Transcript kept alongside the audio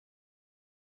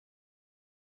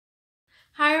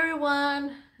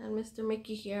everyone, and Mr.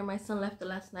 Mickey here. My son left it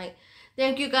last night.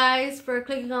 Thank you guys for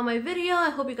clicking on my video. I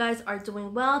hope you guys are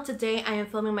doing well. Today I am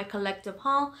filming my collective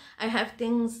haul. I have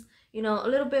things, you know, a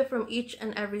little bit from each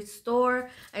and every store.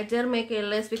 I did make a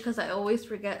list because I always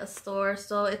forget a store.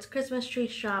 So it's Christmas Tree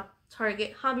Shop,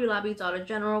 Target, Hobby Lobby, Dollar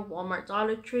General, Walmart,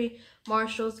 Dollar Tree,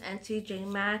 Marshalls, and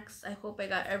TJ Maxx. I hope I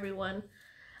got everyone.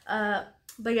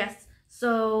 But yes.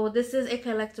 So this is a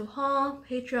collective haul,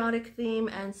 patriotic theme,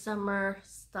 and summer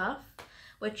stuff,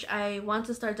 which I want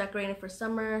to start decorating for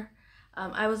summer.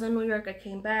 I was in New York, I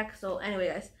came back, so anyway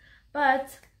guys,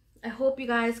 but I hope you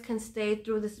guys can stay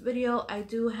through this video. I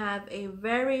do have a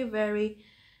very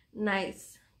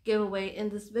nice giveaway in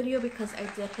this video because I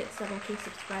did hit 7K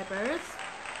subscribers.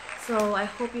 So I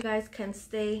hope you guys can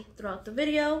stay throughout the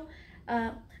video.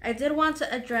 I did want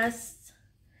to address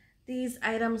these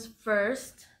items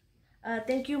first.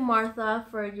 Thank you, Martha,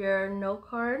 for your note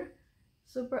card.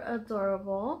 Super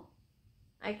adorable.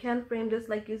 I can frame this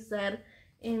like you said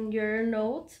in your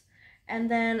note. And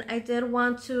then I did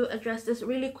want to address this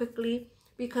really quickly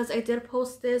because I did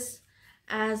post this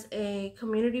as a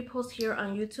community post here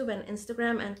on YouTube and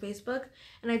Instagram and Facebook.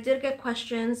 And I did get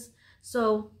questions.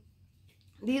 So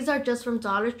these are just from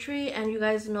Dollar Tree, and you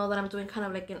guys know that I'm doing kind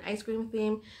of like an ice cream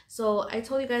theme. So I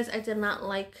told you guys I did not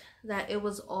like that it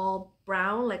was all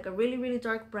brown, like a really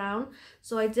dark brown.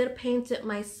 So I did paint it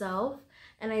myself,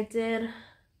 and I did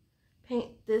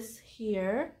paint this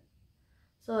here.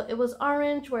 So it was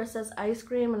orange where it says ice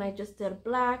cream, and I just did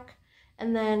black.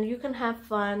 And then you can have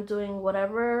fun doing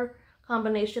whatever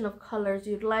combination of colors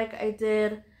you'd like. I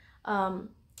did the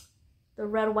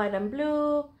red, white, and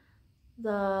blue,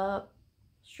 the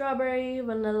strawberry,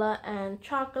 vanilla, and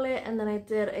chocolate, and then I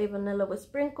did a vanilla with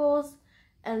sprinkles,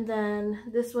 and then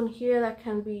this one here that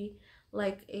can be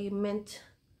like a mint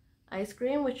ice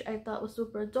cream, which I thought was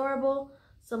super adorable.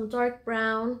 Some dark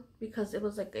brown because it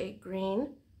was like a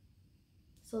green.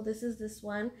 So this is this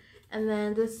one, and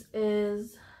then this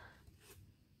is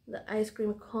the ice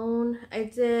cream cone.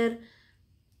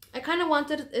 I kind of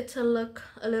wanted it to look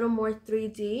a little more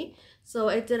 3D, so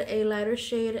I did a lighter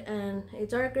shade and a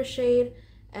darker shade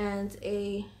and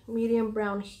a medium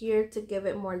brown here to give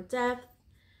it more depth,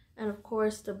 and of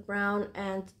course the brown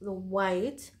and the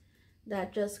white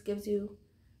that just gives you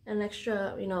an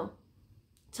extra, you know,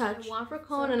 touch. Waffle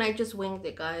cone, and I just winged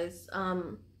it, guys.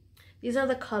 These are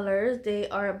the colors. They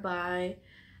are by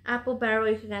Apple Barrel.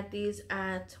 You can get these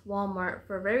at Walmart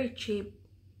for very cheap,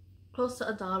 close to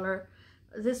 $1.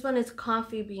 This one is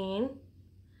coffee bean.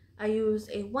 I use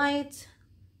a white.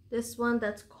 This one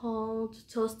that's called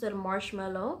toasted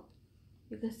marshmallow.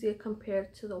 You can see it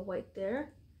compared to the white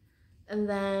there. And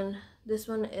then this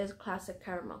one is classic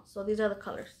caramel. So these are the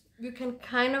colors. You can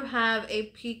kind of have a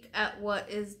peek at what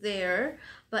is there.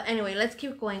 But anyway, let's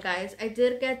keep going, guys. I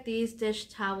did get these dish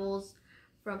towels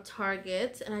from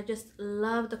Target, and I just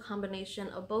love the combination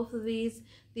of both of these.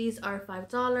 These are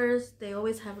 $5. They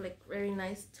always have like very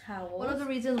nice towels. One of the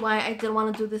reasons why I did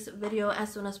want to do this video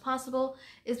as soon as possible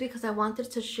is because I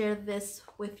wanted to share this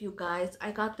with you guys.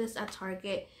 I got this at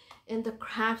Target in the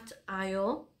craft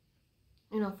aisle,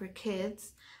 you know, for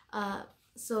kids.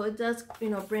 So it does, you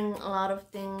know, bring a lot of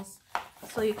things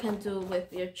so you can do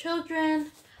with your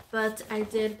children. But I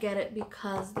did get it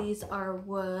because these are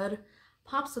wood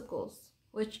popsicles,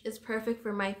 which is perfect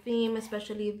for my theme,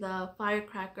 especially the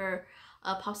firecracker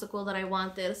popsicle that I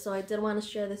wanted. So I did want to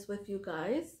share this with you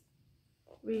guys.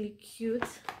 Really cute.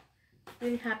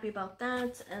 Really happy about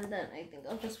that. And then I think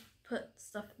I'll just put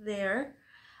stuff there.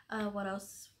 What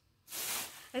else?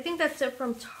 I think that's it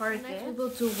from Target. Next we'll go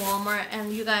to Walmart,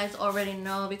 and you guys already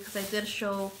know because I did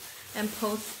show and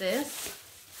post this.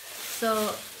 So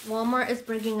Walmart is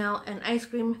bringing out an ice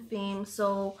cream theme,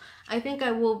 so I think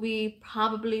I will be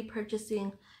probably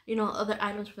purchasing, you know, other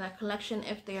items from that collection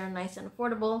if they are nice and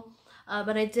affordable.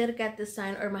 But I did get this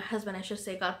sign, or my husband I should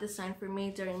say got this sign for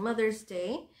me during Mother's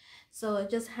Day. So it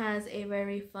just has a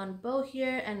very fun bow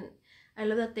here, and I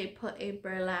love that they put a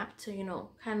burlap to, you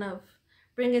know, kind of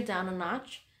bring it down a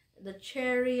notch. The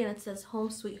cherry, and it says home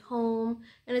sweet home,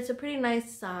 and it's a pretty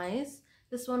nice size.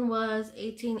 This one was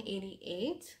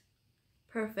 $18.88.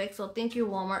 Perfect. So thank you,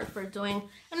 Walmart, for doing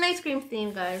an ice cream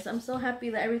theme, guys. I'm so happy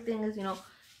that everything is, you know,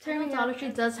 turning. Dollar Tree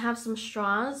does have some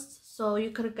straws, so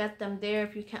you could get them there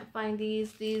if you can't find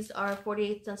these. These are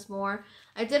 48 cents more.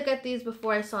 I did get these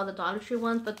before I saw the Dollar Tree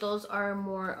ones, but those are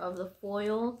more of the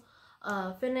foil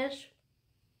finish.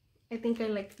 I think I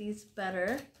like these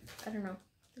better. I don't know.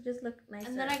 They just look nicer.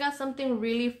 And then I got something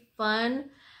really fun.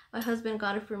 My husband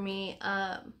got it for me.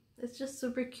 It's just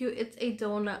super cute. It's a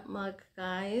donut mug,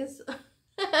 guys.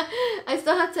 I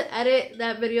still have to edit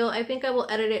that video. I think I will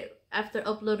edit it after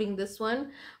uploading this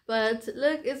one. But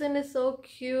look, isn't it so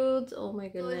cute? Oh my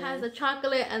goodness. So it has the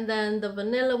chocolate and then the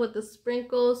vanilla with the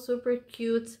sprinkles. Super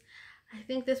cute. I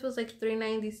think this was like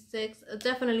 $3.96,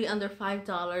 definitely under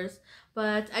 $5.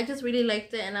 But I just really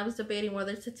liked it, and I was debating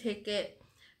whether to take it.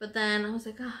 But then I was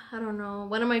like, oh, I don't know.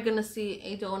 When am I gonna see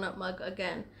a donut mug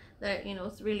again that, you know,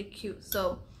 it's really cute?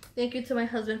 So thank you to my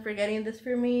husband for getting this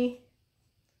for me.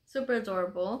 Super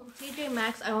adorable. TJ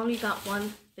Maxx, I only got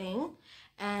one thing,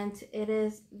 and it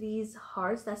is these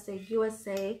hearts that say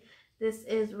USA. This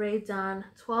is Rae Dunn,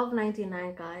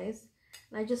 $12.99, guys.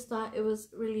 And I just thought it was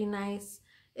really nice.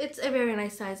 It's a very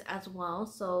nice size as well,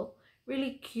 so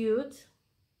really cute.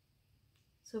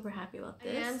 Super happy about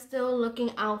this. I am still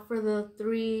looking out for the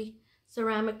 3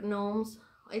 ceramic gnomes.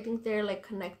 I think they're like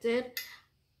connected,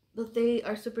 but they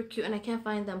are super cute and I can't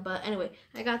find them. But anyway,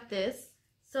 I got this.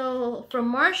 So from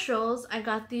Marshall's, I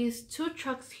got these 2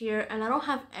 trucks here, and I don't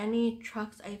have any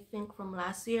trucks, I think, from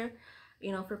last year,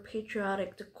 you know, for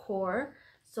Patriotic Decor.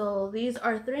 So these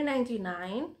are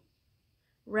 $3.99,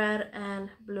 red and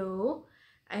blue.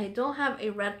 I don't have a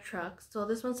red truck, so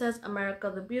this one says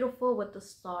America the Beautiful with the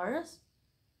stars.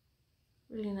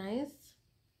 Really nice.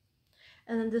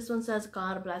 And then this one says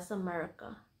God Bless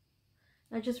America.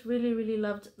 I just really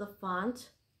loved the font.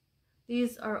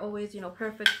 These are always, you know,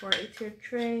 perfect for a tiered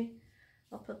tray.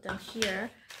 I'll put them here.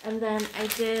 And then I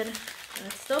did, and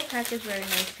it's still packaged very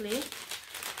nicely.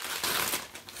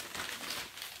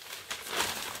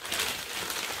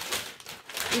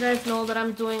 You guys know that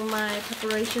I'm doing my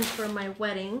preparations for my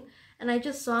wedding. And I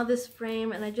just saw this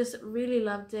frame and I just really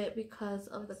loved it because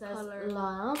of the color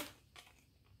Love.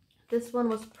 This one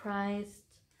was priced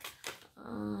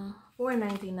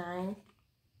 $4.99.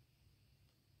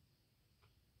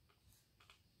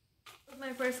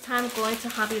 My first time going to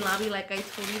Hobby Lobby, like I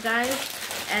told you guys,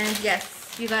 and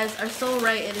yes, you guys are so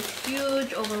right, it is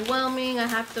huge, overwhelming. I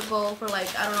have to go for like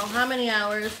I don't know how many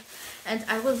hours, and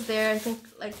I was there I think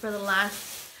like for the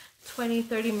last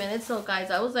 20-30 minutes. So guys,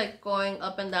 I was like going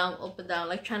up and down,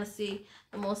 like trying to see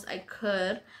the most I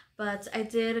could. But I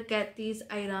did get these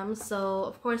items, so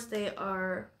of course they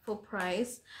are full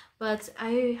price, but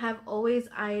I have always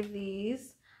eyed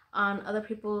these on other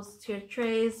people's tiered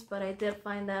trays, but I did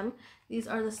find them. These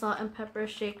are the salt and pepper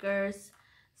shakers,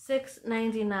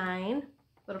 $6.99,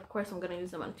 but of course I'm gonna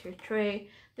use them on tiered tray.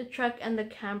 The truck and the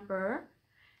camper,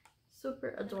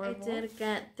 super adorable. I did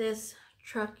get this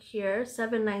truck here,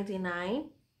 $7.99,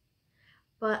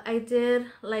 but I did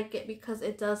like it because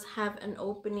it does have an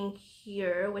opening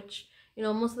here, which, you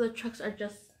know, most of the trucks are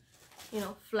just, you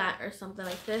know, flat or something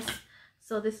like this.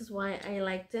 So this is why I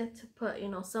liked it, to put, you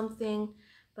know, something.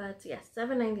 But yes,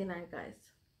 $7.99, guys.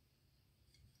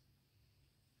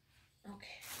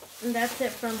 Okay, and that's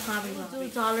it from Hobby Lobby.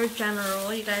 Do Dollar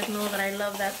General. You guys know that I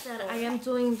love that store. I am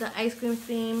doing the ice cream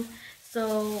theme,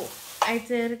 so I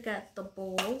did get the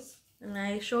bowls, and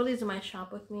I show these in my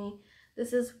shop with me.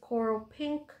 This is coral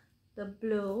pink, the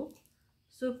blue,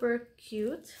 super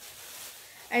cute.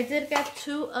 I did get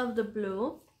 2 of the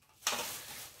blue,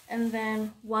 and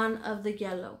then 1 of the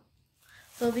yellow.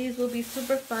 So these will be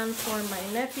super fun for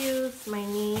my nephews, my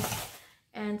niece,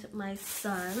 and my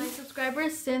son. My subscriber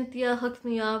Cynthia hooked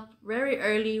me up very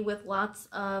early with lots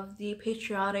of the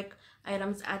patriotic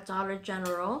items at Dollar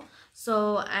General.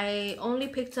 So I only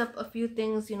picked up a few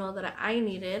things, you know, that I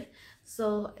needed.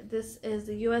 So this is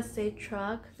the USA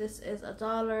truck. This is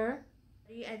 $1.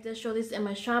 I did show these in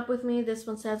my shop with me. This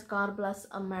one says God Bless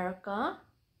America.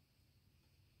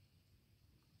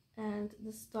 And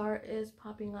the star is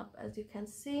popping up, as you can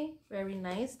see. Very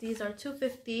nice. These are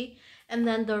 $2.50. And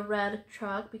then the red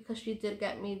truck, because she did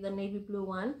get me the navy blue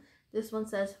one. This one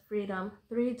says Freedom,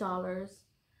 $3.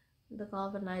 The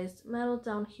galvanized metal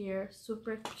down here,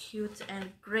 super cute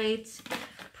and great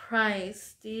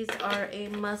price. These are a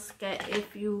must get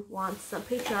if you want some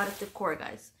patriotic decor,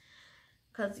 guys,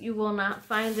 because you will not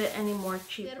find it any more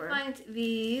cheaper. I did find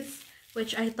these,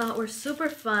 which I thought were super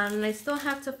fun, and I still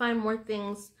have to find more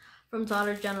things from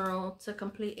Dollar General to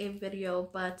complete a video,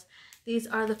 but these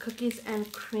are the cookies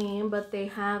and cream, but they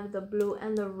have the blue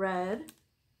and the red.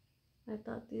 I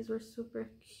thought these were super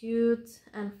cute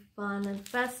and fun and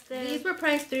festive. These were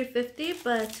priced $3.50,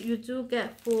 but you do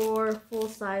get 4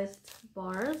 full-sized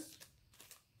bars.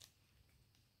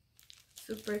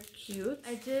 Super cute.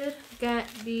 I did get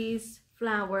these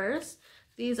flowers.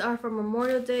 These are for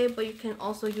Memorial Day, but you can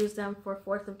also use them for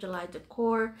 4th of July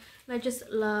decor. And I just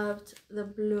loved the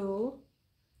blue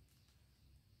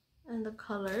and the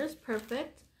colors,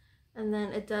 perfect. And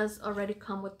then it does already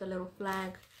come with the little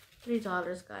flag,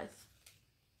 $3, guys.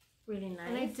 Really nice.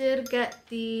 And I did get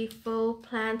the faux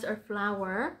plant or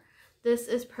flower. This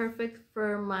is perfect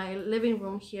for my living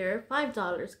room here.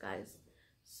 $5, guys.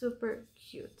 Super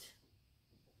cute.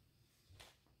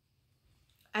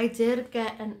 I did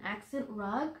get an accent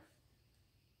rug.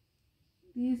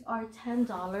 These are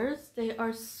 $10. They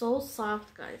are so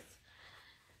soft, guys.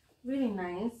 Really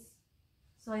nice.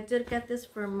 So I did get this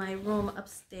for my room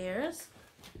upstairs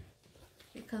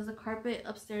because the carpet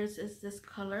upstairs is this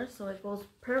color, so it goes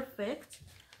perfect.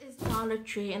 It's Dollar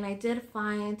Tree, and I did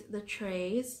find the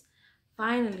trays.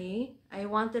 Finally, I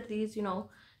wanted these, you know,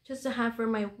 just to have for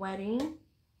my wedding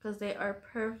because they are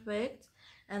perfect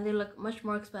and they look much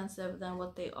more expensive than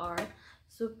what they are.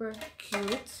 Super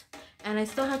cute. And I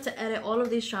still have to edit all of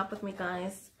these shop with me,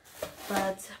 guys,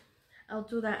 but I'll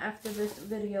do that after this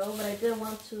video. But I did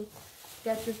want to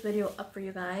get this video up for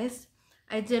you guys.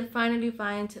 I did finally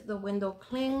find the window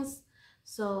clings,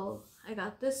 so I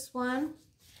got this one,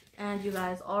 and you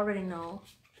guys already know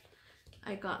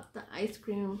I got the ice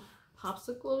cream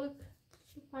popsicle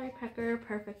firecracker.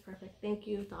 Perfect. Thank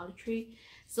you, Dollar Tree.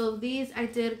 So these I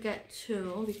did get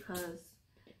 2 because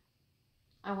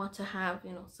I want to have,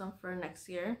 you know, some for next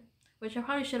year, which I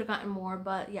probably should have gotten more,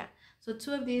 but yeah. So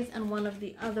 2 of these and 1 of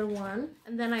the other one.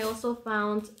 And then I also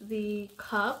found the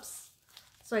cups.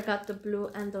 So I got the blue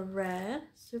and the red.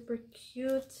 Super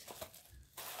cute.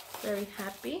 Very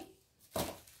happy.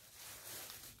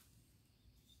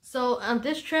 So on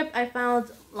this trip, I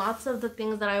found lots of the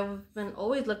things that I've been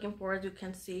always looking for, as you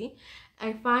can see.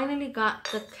 I finally got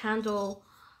the candle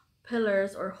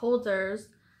pillars or holders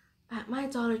at my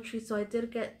Dollar Tree, so I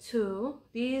did get 2.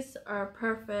 These are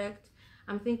perfect.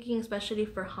 I'm thinking especially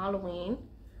for Halloween.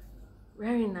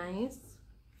 Very nice.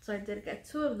 So I did get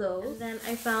 2 of those. And then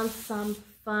I found some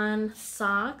fun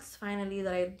socks finally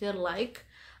that I did like.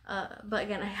 But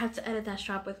again, I have to edit that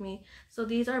shop with me. So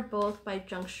these are both by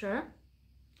Juncture.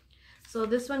 So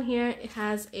this one here, it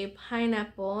has a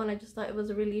pineapple, and I just thought it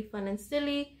was really fun and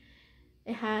silly.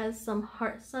 It has some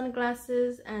heart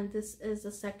sunglasses, and this is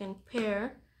the second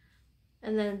pair.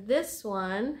 And then this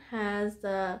one has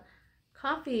the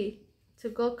coffee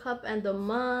to-go cup and the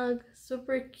mug.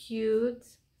 Super cute.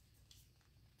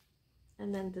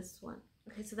 And then this one.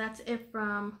 Okay, so that's it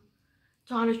from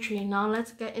Dollar Tree. Now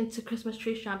let's get into Christmas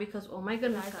tree shop, because oh my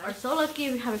goodness, guys are so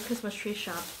lucky we have a Christmas tree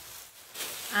shop.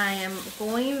 I am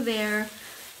going there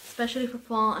especially for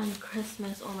fall and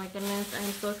Christmas. Oh my goodness, I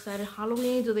am so excited.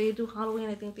 Halloween, do they do Halloween?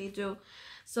 I think they do.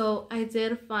 So I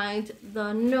did find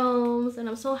the gnomes, and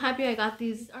I'm so happy I got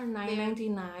these. These are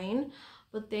 $9.99,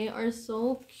 but they are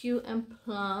so cute and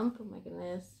plump. Oh my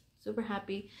goodness, super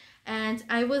happy. And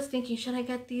I was thinking, should I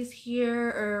get these here,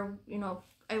 or you know,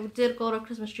 I did go to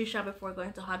Christmas tree shop before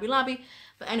going to Hobby Lobby.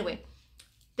 But anyway,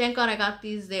 thank God I got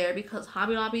these there, because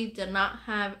Hobby Lobby did not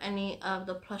have any of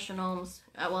the plush gnomes.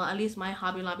 Well, at least my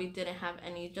Hobby Lobby didn't have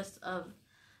any, just of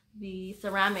the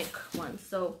ceramic ones.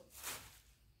 So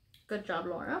good job,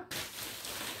 Laura.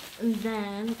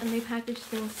 And they packaged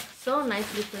things so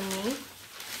nicely for me.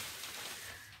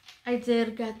 I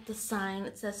did get the sign.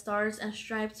 It says Stars and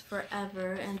Stripes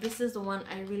Forever, and this is the one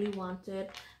I really wanted.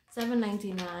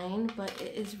 $7.99, but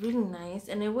it is really nice,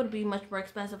 and it would be much more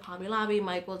expensive Hobby Lobby,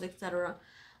 Michaels, etc.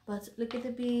 But look at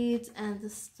the beads and the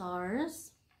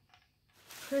stars.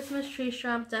 Christmas tree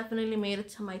shop definitely made it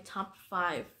to my top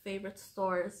 5 favorite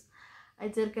stores. I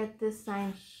did get this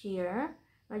sign here.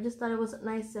 I just thought it was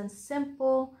nice and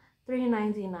simple.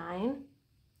 $3.99.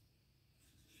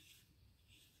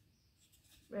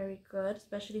 Very good,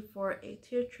 especially for a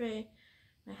tier tray.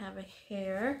 I have a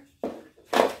hair.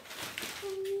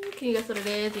 Can you guess what it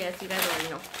is? Yes, you guys already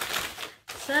know.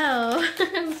 So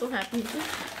I'm so happy.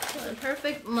 So,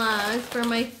 perfect mugs for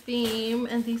my theme,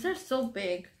 and these are so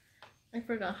big. I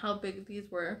forgot how big these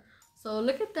were. So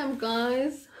look at them,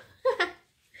 guys.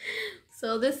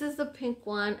 So this is the pink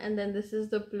one, and then this is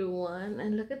the blue one,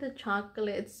 and look at the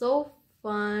chocolate. It's so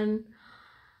fun,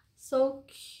 so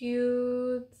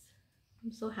cute.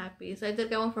 I'm so happy. So I did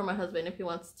get one for my husband if he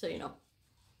wants to, you know,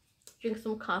 drink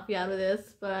some coffee out of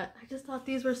this. But I just thought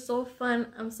these were so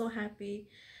fun. I'm so happy.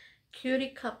 Cutie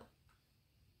Pie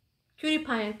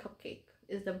and Cupcake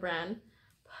is the brand.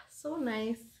 So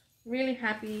nice. Really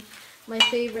happy. My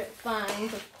favorite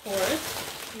find, of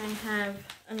course. And I have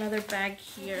another bag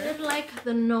here. I did like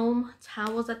the gnome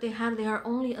towels that they had. They are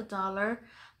only $1,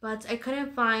 but I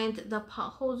couldn't find the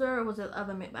pot holder, or was it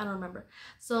oven mitt? I don't remember.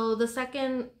 So the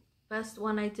second best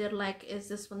one I did like is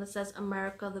this one that says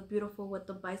America the Beautiful, with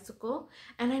the bicycle.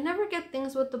 And I never get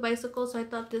things with the bicycle, so I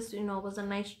thought this, you know, was a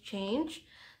nice change.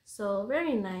 So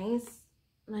very nice.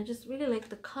 And I just really like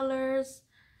the colors.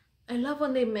 I love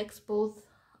when they mix both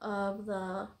of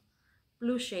the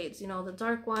blue shades, you know, the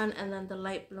dark one and then the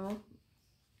light blue.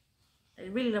 I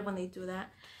really love when they do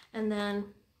that. And then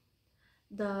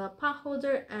the pot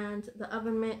holder and the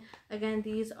oven mitt. Again,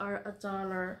 these are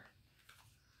 $1.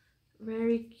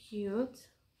 Very cute.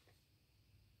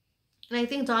 And I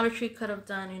think Dollar Tree could have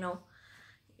done, you know,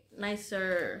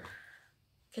 nicer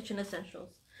kitchen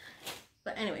essentials.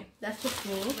 But anyway, that's just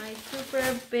me. My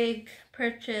super big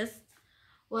purchase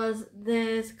was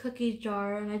this cookie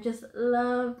jar, and I just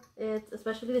love it,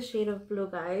 especially the shade of blue,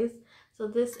 guys. So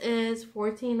this is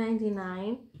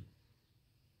 $14.99.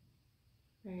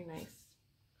 Very nice.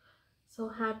 So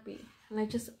happy, and I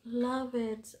just love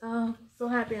it. Oh, so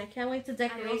happy, and I can't wait to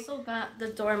decorate. I also got the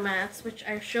doormats, which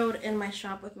I showed in my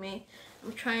shop with me.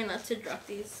 I'm trying not to drop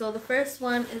these. So the first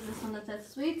one is this one that says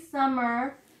Sweet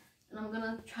Summer, and I'm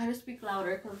gonna try to speak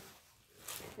louder because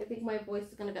I think my voice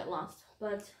is gonna get lost.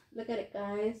 But look at it,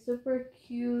 guys. Super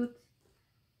cute.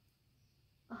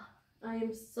 Oh, I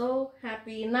am so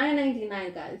happy.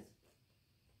 $9.99, guys.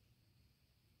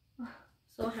 Oh,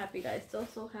 so happy, guys.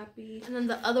 So happy. And then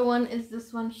the other one is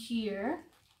this one here.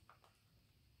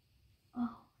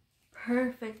 Oh,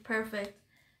 perfect, perfect.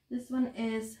 This one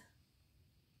is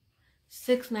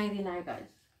 $6.99, guys.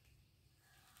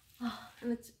 Oh,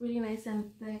 and it's really nice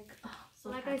and thick. Oh, so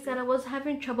like happy. I said, I was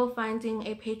having trouble finding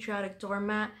a patriotic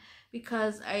doormat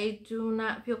because I do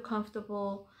not feel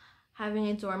comfortable having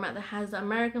a doormat that has the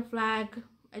American flag.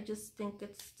 I just think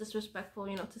it's disrespectful,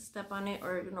 you know, to step on it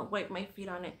or, you know, wipe my feet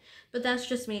on it. But that's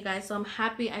just me, guys. So I'm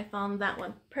happy I found that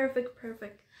one. Perfect,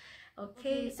 perfect.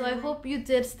 Okay, so I hope you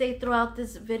did stay throughout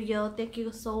this video. Thank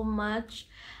you so much.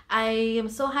 I am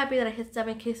so happy that I hit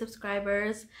 7K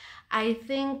subscribers. I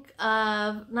think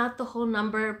not the whole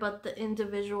number, but the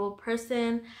individual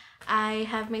person. I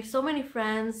have made so many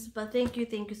friends, but thank you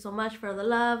so much for the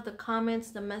love, the comments,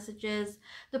 the messages,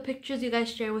 the pictures you guys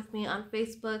share with me on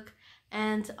Facebook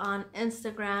and on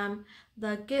Instagram,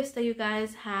 the gifts that you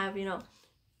guys have, you know,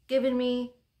 given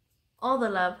me, all the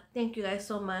love. Thank you guys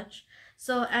so much.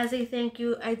 So as a thank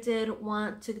you, I did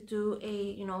want to do a,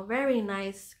 you know, very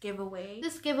nice giveaway.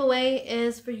 This giveaway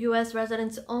is for US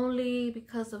residents only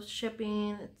because of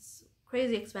shipping. It's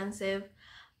crazy expensive.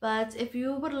 But if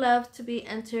you would love to be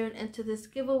entered into this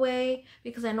giveaway,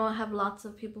 because I know I have lots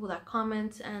of people that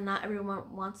comment and not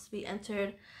everyone wants to be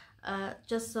entered,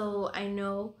 just so I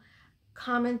know,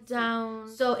 comment down.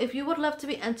 So if you would love to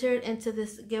be entered into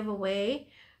this giveaway,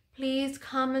 please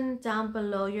comment down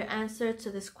below your answer to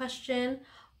this question.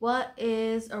 What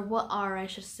are, I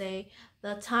should say,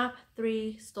 the top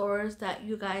 3 stores that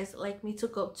you guys like me to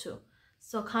go to?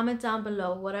 So comment down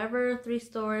below whatever 3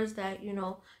 stores that you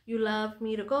know you love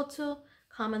me to go to.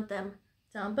 Comment them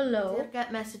down below. I did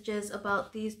get messages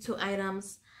about these 2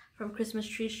 items from Christmas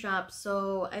tree shop,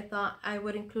 so I thought I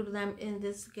would include them in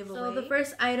this giveaway. So the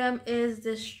first item is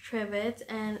this trivet,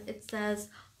 and it says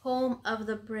Home of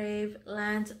the Brave,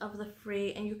 Land of the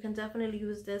Free, and you can definitely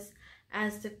use this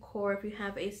as decor if you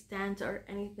have a stand or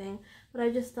anything. But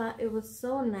I just thought it was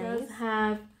so nice. It does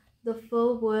have the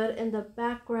faux wood in the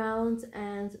background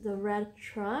and the red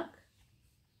truck.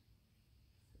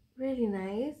 Really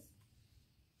nice.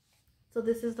 So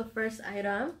this is the first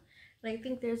item, and I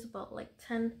think there's about like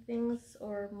 10 things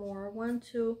or more. 1,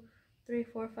 2, 3,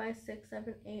 4, 5, 6,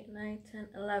 7, 8, 9, 10,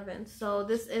 11. So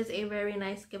this is a very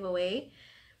nice giveaway.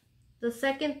 The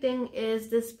second thing is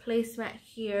this placemat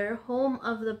here, Home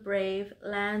of the Brave,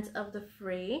 Land of the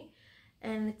Free.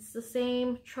 And it's the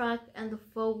same truck and the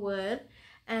faux wood.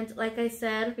 And like I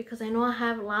said, because I know I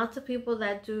have lots of people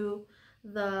that do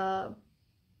the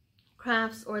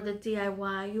crafts or the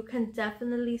DIY, you can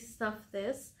definitely stuff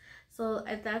this. So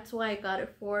that's why I got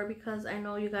it for, because I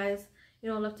know you guys, you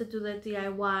know, love to do the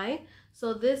DIY.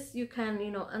 So this you can,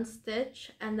 you know,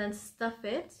 unstitch and then stuff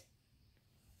it.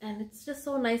 And it's just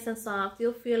so nice and soft.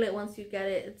 You'll feel it once you get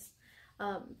it. It's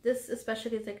this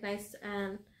especially is like nice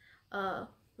and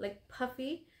like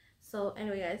puffy. So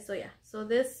anyway, guys, so yeah, so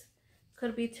this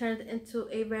could be turned into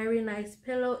a very nice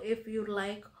pillow if you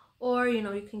like, or you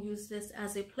know, you can use this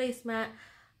as a placemat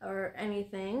or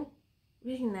anything.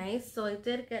 Really nice. So I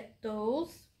did get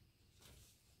those.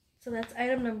 So that's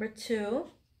item number 2.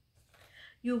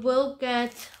 You will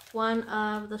get one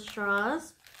of the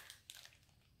straws.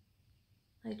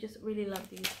 I just really love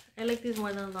these. I like these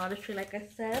more than Dollar Tree, like I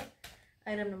said.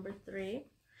 Item number 3.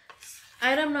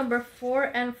 Item number 4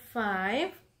 and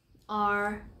 5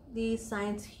 are these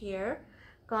signs here.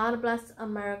 God bless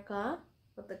America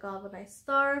with the galvanized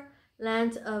star.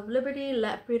 Land of Liberty,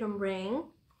 let freedom ring.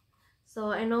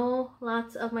 So I know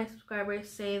lots of my subscribers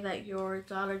say that your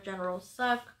Dollar Generals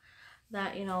suck,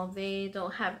 that, you know, they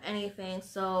don't have anything.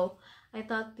 So I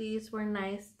thought these were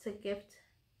nice to gift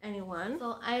anyone.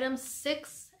 So items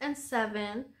 6 and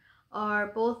 7 are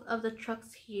both of the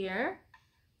trucks here.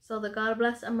 So the God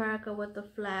Bless America with the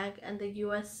flag and the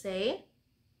USA.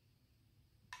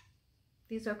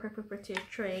 These are perfect for tier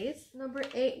trays. Number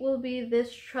 8 will be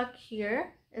this truck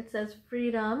here. It says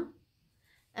Freedom.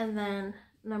 And then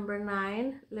number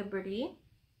 9, Liberty.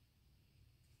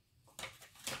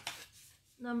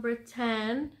 Number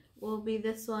 10 will be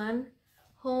this one,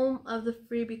 Home of the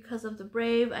Free because of the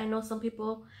Brave. I know some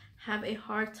people have a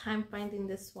hard time finding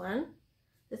this one.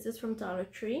 This is from Dollar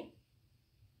Tree.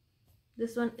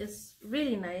 This one is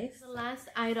really nice. The last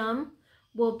item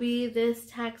will be this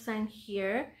tag sign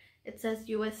here. It says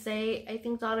USA. I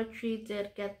think Dollar Tree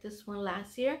did get this one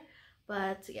last year,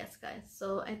 but yes guys,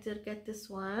 so I did get this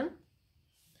one.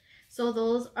 So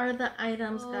those are the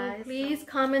items, guys. Please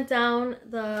comment down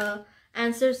the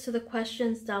answers to the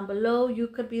questions down below. You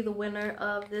could be the winner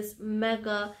of this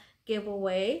mega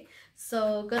giveaway.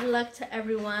 So good luck to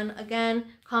everyone. Again,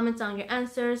 comment down your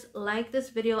answers, like this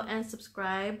video and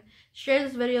subscribe. Share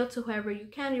this video to whoever you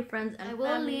can, your friends and family.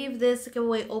 I will leave this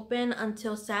giveaway open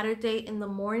until Saturday in the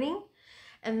morning,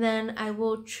 and then I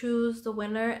will choose the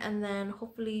winner, and then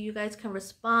hopefully you guys can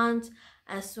respond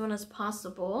as soon as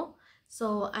possible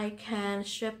so I can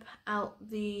ship out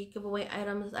the giveaway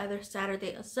items either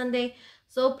Saturday or Sunday.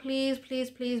 So please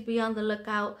be on the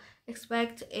lookout.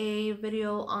 Expect a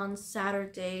video on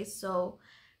Saturday, so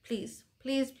please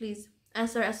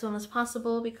answer as soon as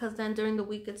possible, because then during the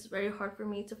week it's very hard for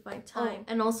me to find time.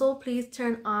 And also please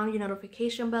turn on your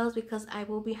notification bells, because I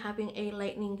will be having a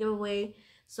lightning giveaway.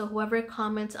 So whoever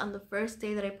comments on the first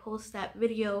day that I post that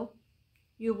video,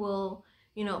 you will,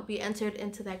 you know, be entered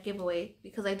into that giveaway,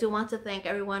 because I do want to thank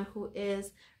everyone who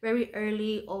is very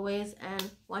early always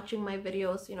and watching my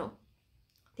videos. You know,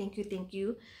 thank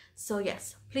you. So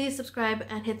yes, please subscribe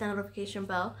and hit that notification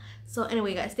bell. So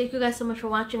anyway guys, thank you guys so much for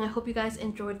watching. I hope you guys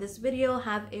enjoyed this video.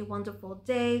 Have a wonderful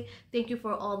day. Thank you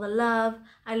for all the love.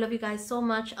 I love you guys so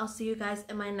much. I'll see you guys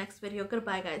in my next video.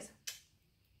 Goodbye guys.